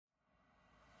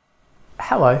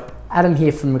Hello, Adam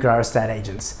here from McGrath Estate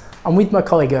Agents. I'm with my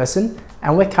colleague Urson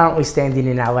and we're currently standing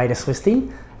in our latest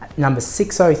listing, number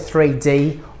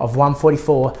 603D of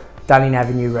 144 Dunning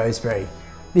Avenue, Rosebery.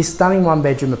 This stunning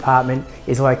one-bedroom apartment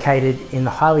is located in the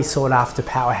highly sought-after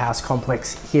powerhouse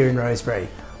complex here in Rosebery.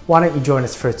 Why don't you join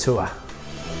us for a tour?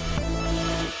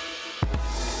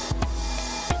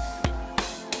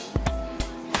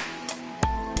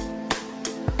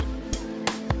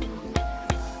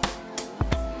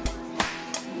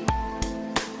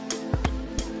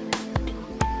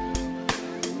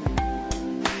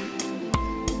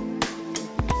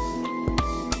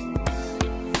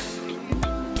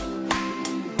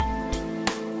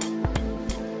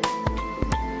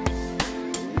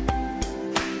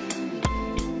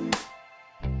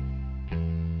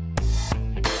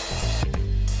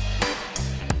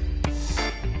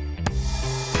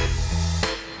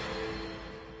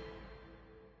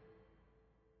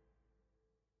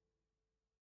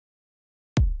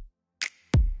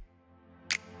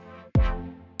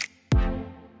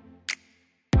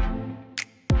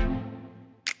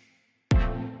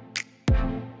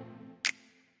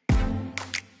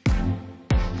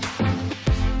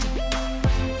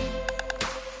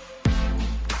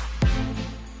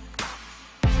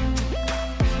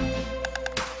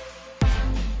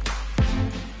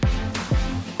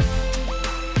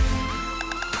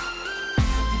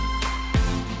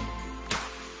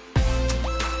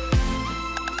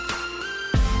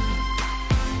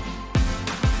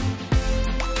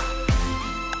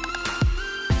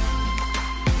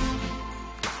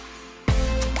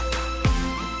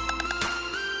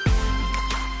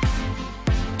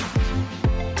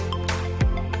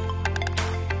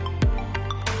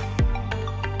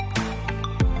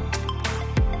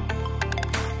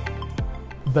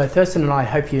 Both Urson and I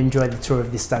hope you enjoyed the tour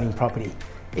of this stunning property.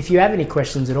 If you have any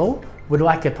questions at all, would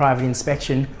like a private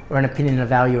inspection or an opinion of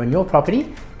value on your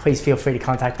property, please feel free to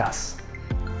contact us.